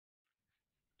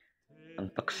Ang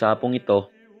paksapong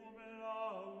ito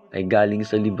ay galing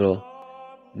sa libro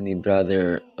ni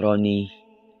Brother Ronnie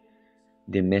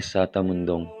de Mesa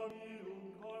Tamundong.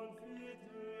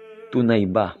 Tunay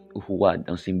ba uhuwad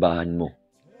ang simbahan mo?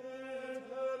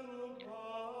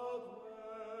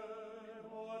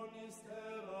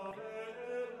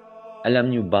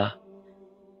 Alam niyo ba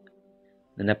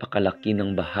na napakalaki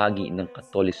ng bahagi ng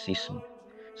Katolisismo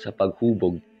sa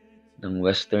paghubog ng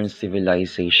Western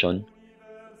civilization?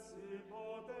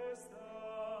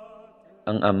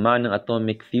 Ang ama ng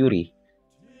atomic theory,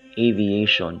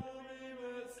 aviation,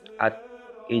 at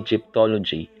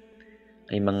Egyptology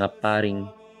ay mga paring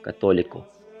Katoliko.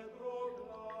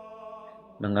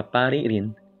 Mga pari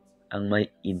rin ang may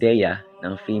ideya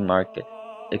ng free market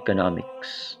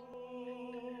economics.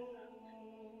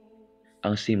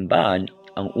 Ang simbahan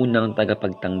ang unang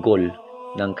tagapagtanggol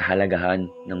ng kahalagahan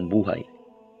ng buhay.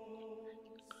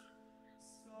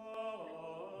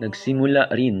 Nagsimula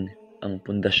rin ang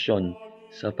pundasyon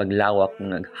sa paglawak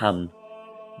ng agham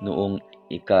noong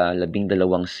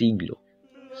ika-12 siglo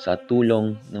sa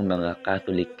tulong ng mga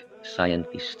Catholic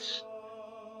scientists.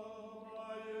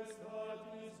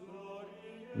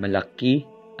 Malaki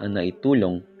ang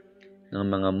naitulong ng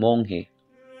mga monghe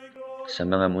sa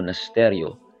mga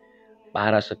monasteryo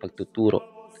para sa pagtuturo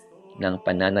ng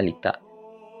pananalita,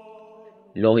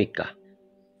 lohika,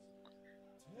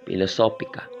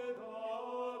 filosopika,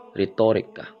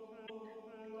 retorika,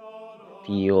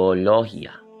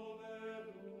 teolohiya,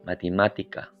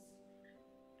 matematika,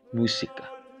 musika,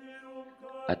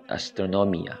 at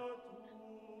astronomiya.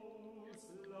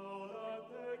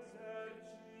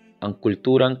 Ang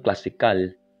kulturang klasikal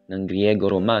ng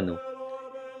Griego-Romano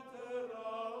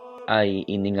ay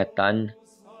iningatan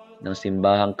ng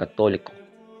simbahang Katoliko.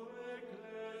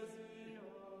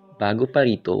 Bago pa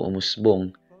rito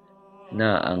umusbong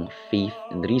na ang faith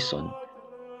and reason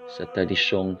sa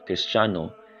tradisyong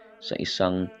Kristiyano sa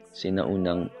isang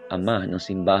sinaunang ama ng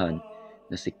simbahan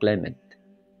na si Clement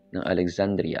ng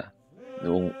Alexandria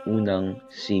noong unang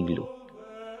siglo.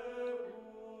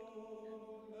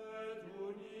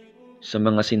 Sa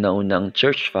mga sinaunang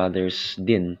church fathers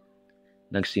din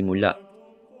nagsimula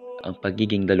ang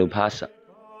pagiging dalubhasa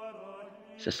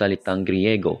sa salitang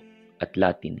Griego at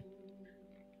Latin.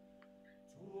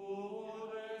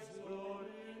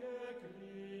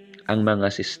 Ang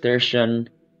mga Cistercian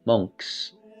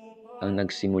monks ang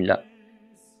nagsimula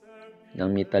ng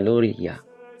metallurgia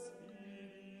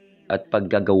at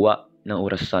paggagawa ng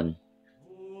orasan.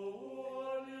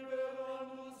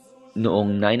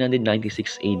 Noong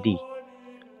 996 AD,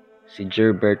 si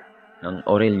Gerbert ng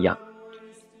Aureliac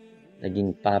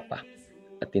naging papa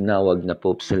at tinawag na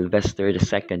Pope Sylvester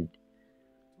II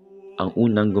ang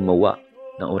unang gumawa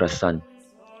ng orasan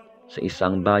sa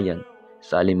isang bayan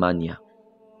sa Alemanya.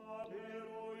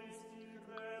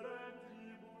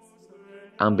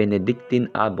 Ang Benedictine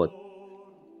abbot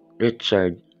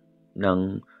Richard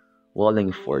ng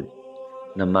Wallingford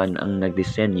naman ang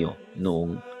nagdisenyo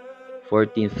noong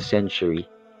 14th century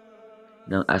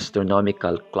ng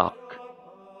astronomical clock.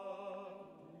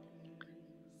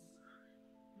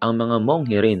 Ang mga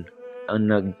monghe rin ang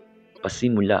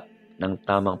nagpasimula ng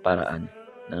tamang paraan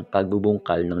ng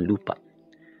pagbubungkal ng lupa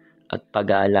at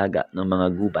pag-aalaga ng mga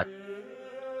gubat,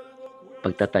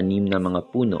 pagtatanim ng mga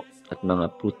puno at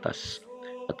mga prutas,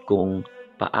 at kung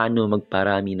paano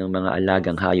magparami ng mga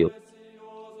alagang hayop.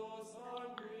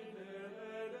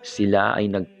 Sila ay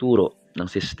nagturo ng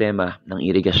sistema ng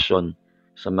irigasyon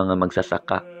sa mga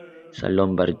magsasaka sa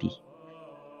Lombardy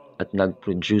at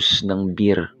nag-produce ng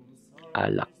beer,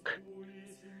 alak,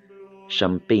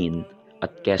 champagne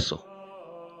at keso.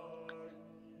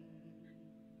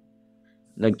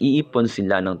 Nag-iipon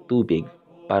sila ng tubig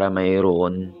para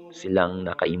mayroon silang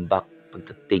nakaimbak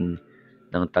pagdating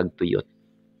ng tagtuyot.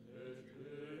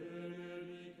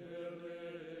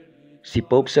 Si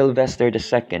Pope Sylvester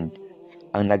II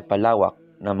ang nagpalawak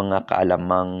ng mga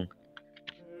kaalamang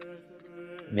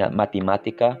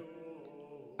matematika,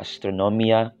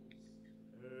 astronomiya,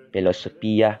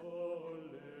 filosofiya,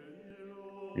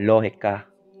 lohika,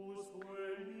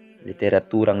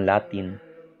 literaturang Latin,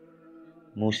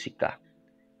 musika,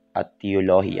 at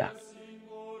teolohiya.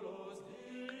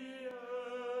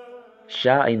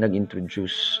 Siya ay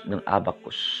nag-introduce ng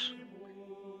abacus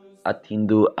at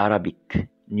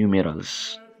Hindu-Arabic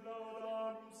numerals.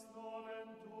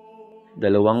 2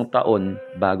 taon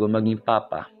bago maging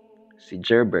papa, si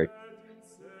Gerbert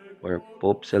or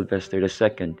Pope Sylvester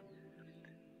II,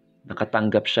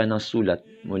 nakatanggap siya ng sulat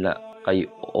mula kay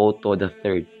Otto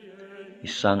III,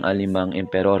 isang alimang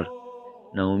emperor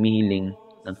na humihiling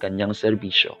ng kanyang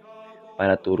serbisyo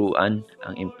para turuan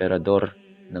ang emperador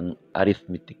ng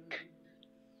arithmetic.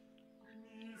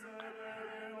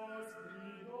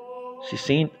 Si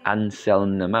Saint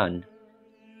Anselm naman,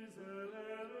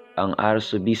 ang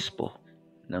arsobispo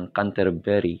ng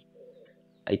Canterbury,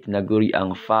 ay tinaguri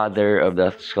ang father of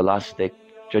the scholastic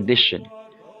tradition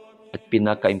at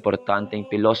pinaka-importanteng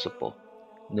pilosopo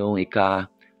noong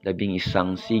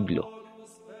ika-11 siglo,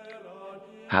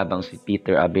 habang si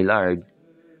Peter Abelard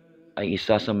ay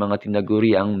isa sa mga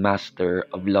tinaguri ang Master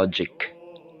of Logic.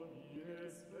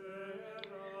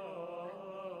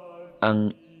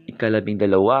 Ang ika-12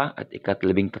 at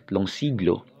ika-13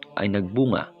 siglo ay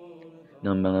nagbunga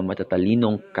ng mga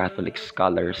matatalinong Catholic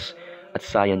scholars at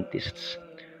scientists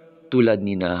tulad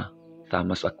nina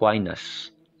Thomas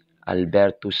Aquinas,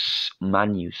 Albertus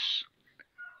Manius,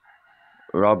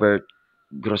 Robert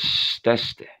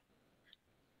Grosseteste,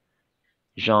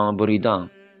 Jean Buridan,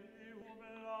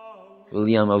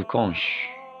 William of Conches,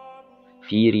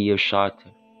 Thierry of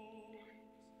Chartres,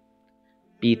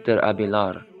 Peter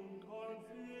Abelard,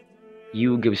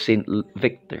 Hugues of St.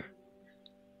 Victor,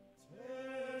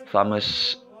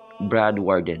 Thomas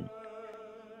Bradwarden,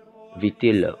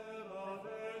 Vitillo,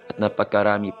 at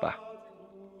napakarami pa.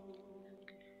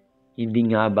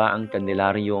 Hindi nga ba ang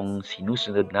Kandelaryong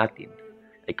sinusunod natin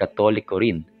ay Katoliko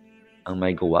rin ang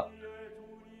may gawa?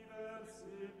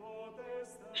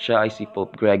 Siya ay si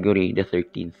Pope Gregory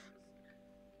XIII.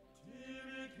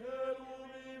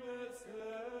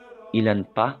 Ilan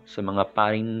pa sa mga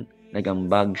paring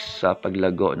nagambag sa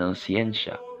paglago ng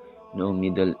siyensya noong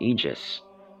Middle Ages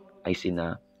ay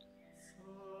sina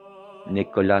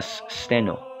Nicholas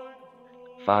Steno,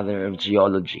 Father of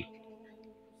Geology,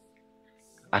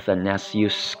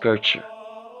 Athanasius Kircher,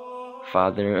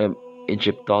 Father of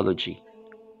Egyptology,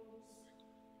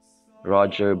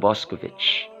 Roger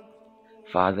Boscovich,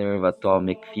 Father of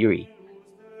Atomic Theory,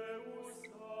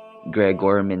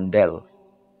 Gregor Mendel,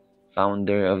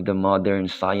 founder of the modern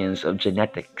science of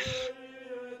genetics,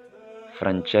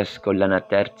 Francesco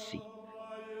Lanaterzi,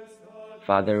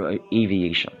 Father of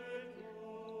Aviation,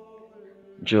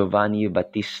 Giovanni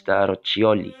Battista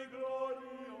Roccioli,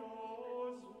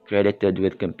 credited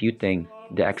with computing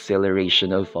the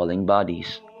acceleration of falling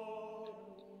bodies,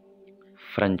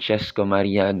 Francesco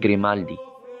Maria Grimaldi,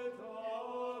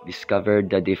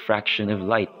 discovered the diffraction of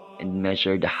light and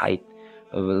measured the height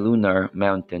of lunar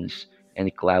mountains and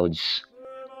clouds,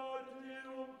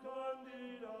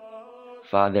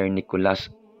 Father Nicolas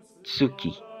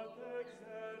Tsuki,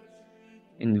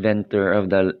 inventor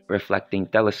of the reflecting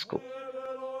telescope,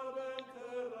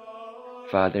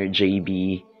 Father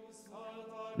J.B.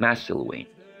 Maselwain,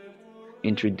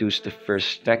 introduced the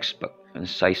first textbook on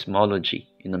seismology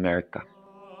in America.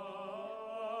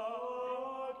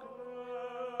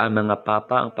 Ang mga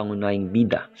papa ang pangunahing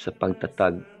bida sa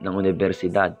pagtatag ng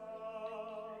universidad.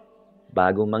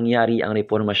 Bago mangyari ang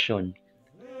reformasyon,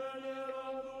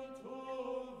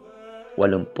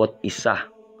 81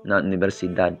 na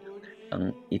universidad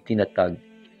ang itinatag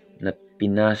na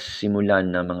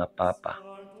pinasimulan ng mga papa.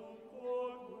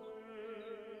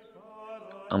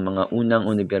 Ang mga unang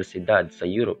universidad sa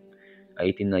Europe ay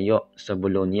itinayo sa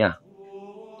Bologna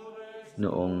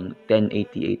noong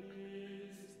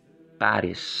 1088,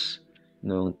 Paris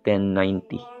noong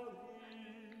 1090,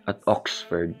 at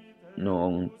Oxford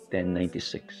noong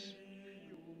 1096.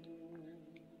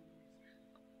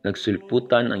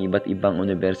 Nagsulputan ang iba't ibang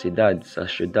universidad sa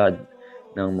siyudad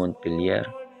ng Montpellier,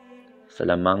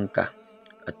 Salamanca,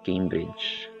 at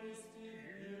Cambridge.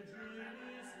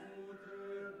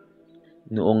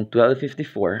 Noong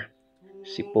 1254,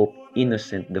 si Pope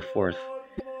Innocent IV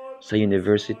sa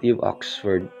University of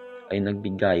Oxford ay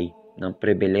nagbigay ng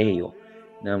pribilehiyo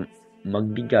na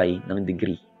magbigay ng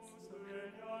degree.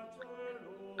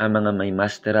 Ang mga may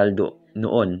masteral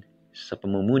noon sa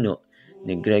pamumuno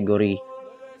ni Gregory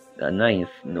IX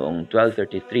noong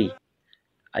 1233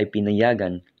 ay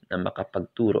pinayagan na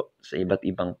makapagturo sa iba't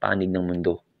ibang panig ng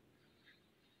mundo.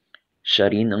 Siya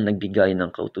rin ang nagbigay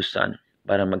ng kautusan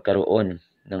para magkaroon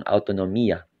ng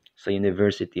autonomiya sa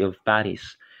University of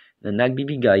Paris na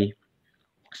nagbibigay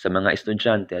sa mga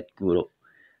estudyante at guro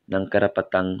ng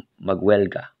karapatang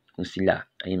magwelga kung sila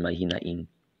ay may hinaing.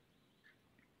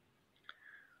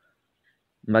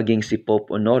 Maging si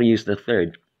Pope Honorius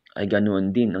III ay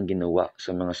ganoon din ang ginawa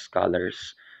sa mga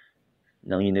scholars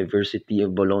ng University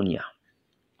of Bologna.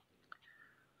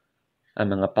 Ang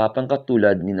mga papang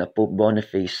katulad ni Pope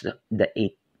Boniface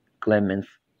VIII, Clement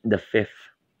V,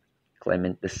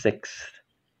 Clement VI,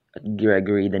 at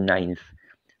Gregory IX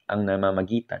ang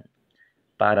namamagitan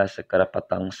para sa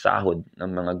karapatang sahod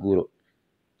ng mga guro.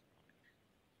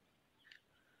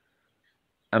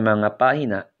 Ang mga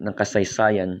pahina ng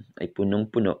kasaysayan ay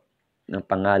punong-puno ng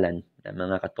pangalan ng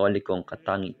mga Katolikong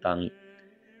katangi-tangi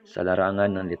sa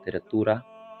larangan ng literatura,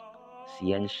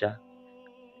 siyensya,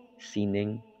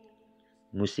 sining,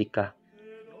 musika,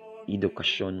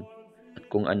 edukasyon, at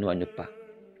kung ano-ano pa.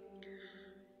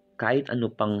 Kahit ano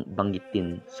pang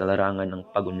banggitin sa larangan ng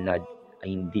pag-unlad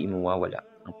ay hindi mawawala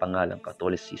ang pangalang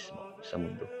Katolisismo sa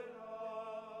mundo.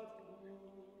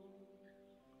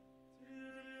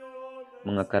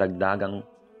 Mga karagdagang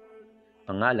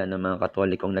pangalan ng mga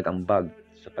Katolikong nag-ambag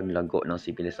sa paglago ng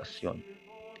sibilisasyon: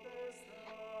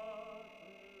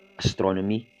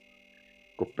 astronomy,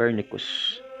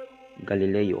 Copernicus,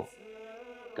 Galileo,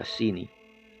 Cassini,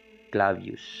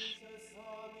 Clavius,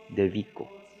 De Vico,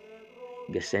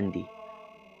 Gassendi,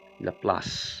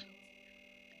 Laplace,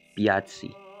 Piazzi,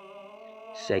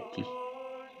 Secchi,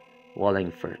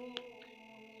 Wallingford.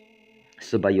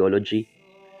 Sa biology,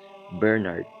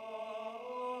 Bernard,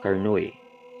 Carnot,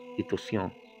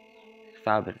 Itusion,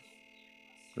 Fabre,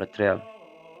 Latrell,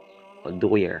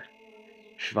 Odoyer,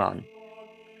 Schwann,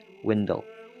 Wendell.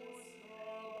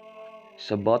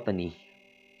 Sa botany,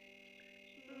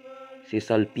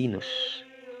 Cisalpinus,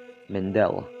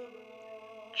 Mendel,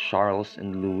 Charles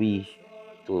and Louis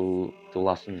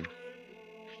Tuklasin.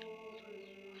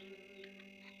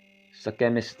 Sa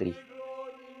chemistry,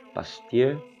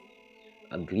 Pasteur,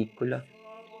 Agricola,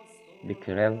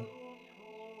 Becquerel,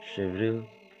 Chevril,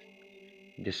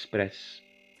 Desprez,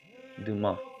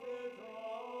 Dumas,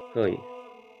 Huy,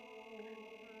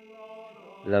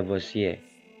 Lavoisier,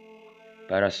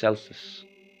 Paracelsus,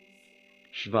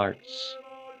 Schwartz,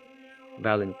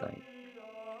 Valentine,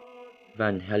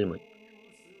 Van Helmont.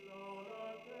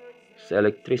 Sa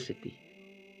electricity,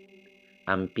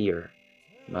 Ampere,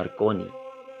 Marconi,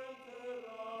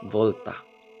 Volta,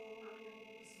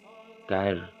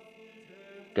 Caire,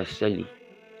 Caselli.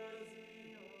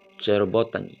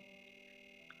 Cherubotany,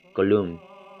 Coulomb,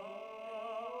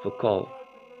 Foucault,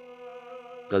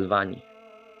 Galvani,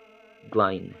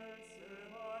 Glein,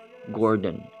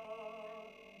 Gordon,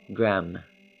 Graham,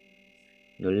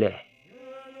 Nollet,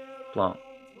 Planck.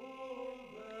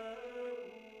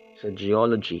 Sa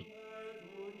geology,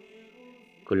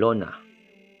 Colonna,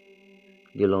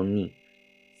 Delaunay,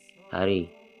 Harry,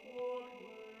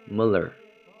 Muller,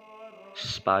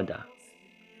 Spada,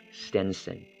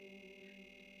 Stenson.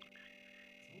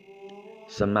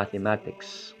 Sa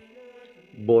mathematics,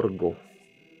 Borgo,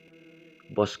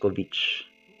 Boscovich,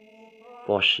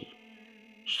 Cauchy,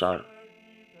 Char,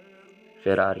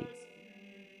 Ferrari,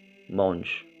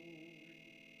 Monge,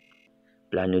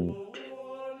 Planud,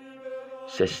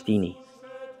 Sestini,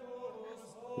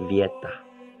 Vieta.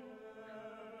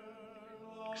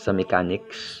 Sa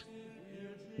mechanics,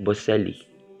 Boselli,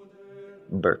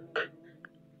 Burke,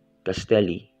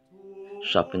 Castelli,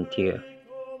 Charpentier,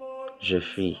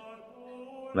 Geoffroy,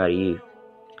 Marie,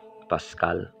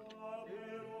 Pascal.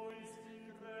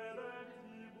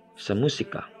 Sa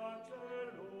musika,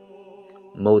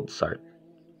 Mozart,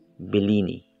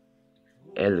 Bellini,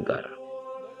 Elgar,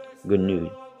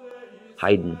 Gounod,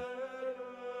 Haydn,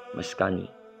 Mascagni,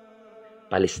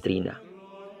 Palestrina,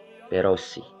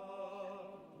 Perossi,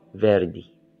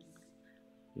 Verdi,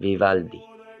 Vivaldi.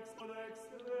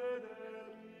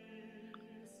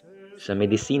 Sa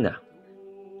medisina,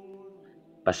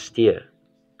 Pasteur,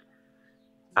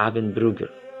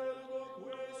 Avenbrugger,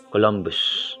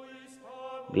 Columbus,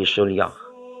 de Chauliac,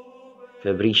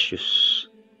 Fabricius,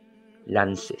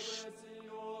 Lances,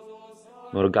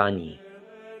 Morgani,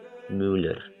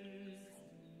 Müller,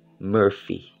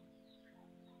 Murphy,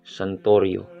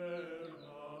 Santorio,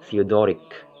 Theodoric,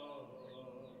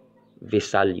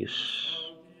 Vesalius.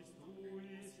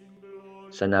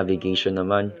 Sa navigation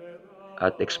naman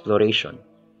at exploration,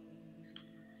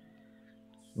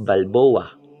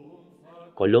 Balboa,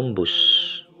 Columbus,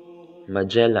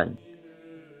 Magellan,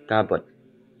 Cabot,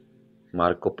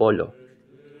 Marco Polo,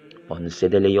 Ponce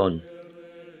de Leon,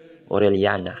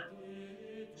 Orellana,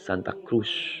 Santa Cruz,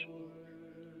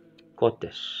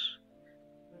 Cotes,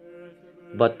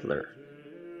 Butler,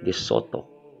 De Soto,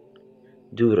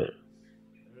 Dürer,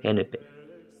 Hennepin.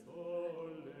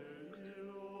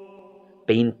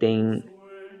 Painting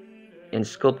and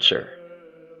sculpture,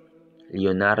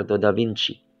 Leonardo da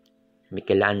Vinci,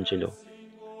 Michelangelo,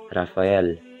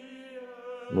 Raphael,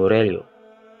 Murillo,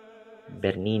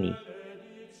 Bernini,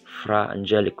 Fra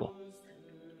Angelico,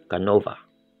 Canova,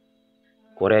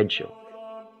 Correggio,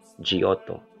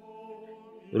 Giotto,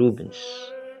 Rubens,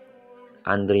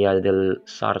 Andrea del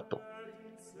Sarto,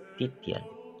 Titian,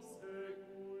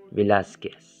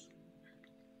 Velázquez.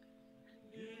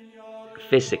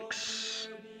 Physics,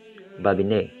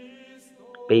 Babinet,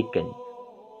 Bacon,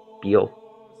 Biot,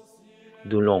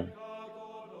 Dulong,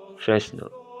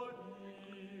 Fresnel,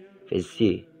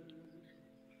 Fessier,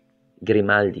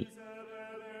 Grimaldi,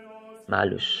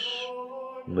 Malus.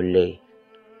 Mule,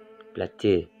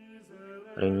 Platé,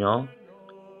 Rignon,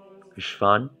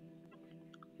 Schwann,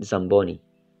 Zamboni.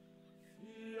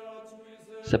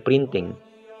 Sa printing,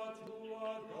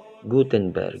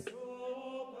 Gutenberg,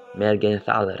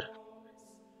 Mergenthaler.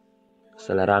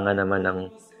 Sa larangan naman ng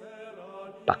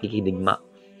pakikidigma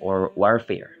or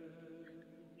warfare,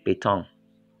 Pétain,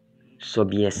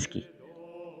 Sobieski,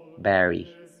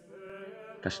 Barry,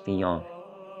 Castillon,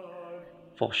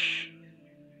 Foch,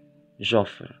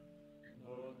 Joffre.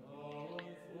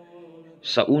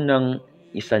 Sa unang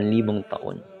 1,000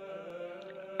 taon,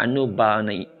 ano ba ang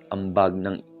ambag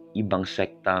ng ibang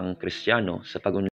sektang Kristiyano sa